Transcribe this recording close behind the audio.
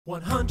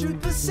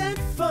100%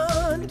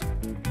 fun.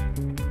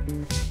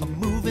 I'm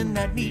moving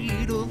that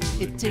needle,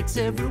 it takes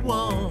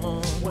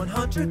everyone.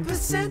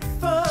 100%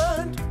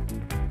 fun.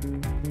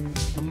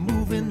 I'm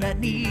moving that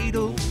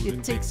needle,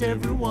 it takes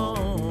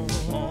everyone.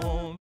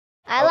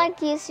 I like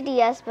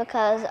UCDS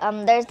because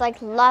there's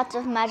like lots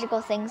of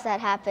magical things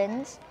that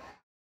happens.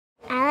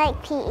 I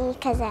like PE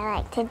because I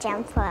like to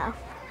jump rope.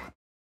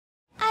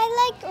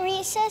 I like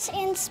recess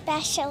and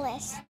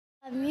specialist.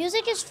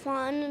 Music is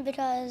fun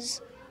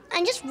because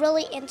I'm just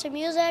really into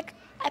music.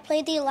 I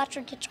play the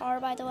electric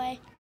guitar, by the way.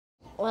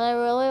 What I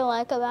really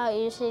like about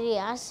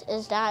UCDS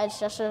is that it's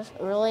just a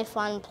really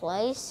fun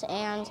place,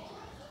 and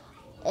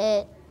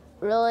it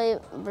really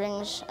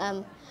brings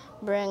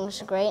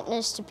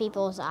greatness to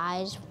people's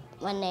eyes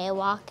when they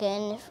walk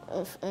in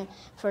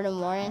for the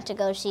morning to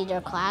go see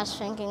their class,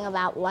 thinking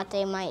about what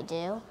they might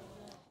do.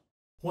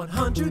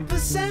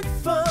 100%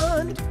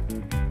 fun.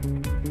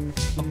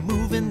 I'm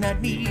moving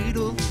that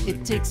needle,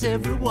 it takes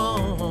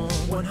everyone.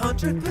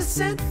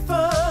 100%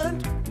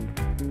 fun.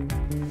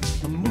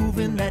 I'm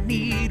moving that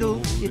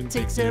needle, it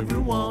takes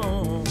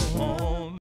everyone.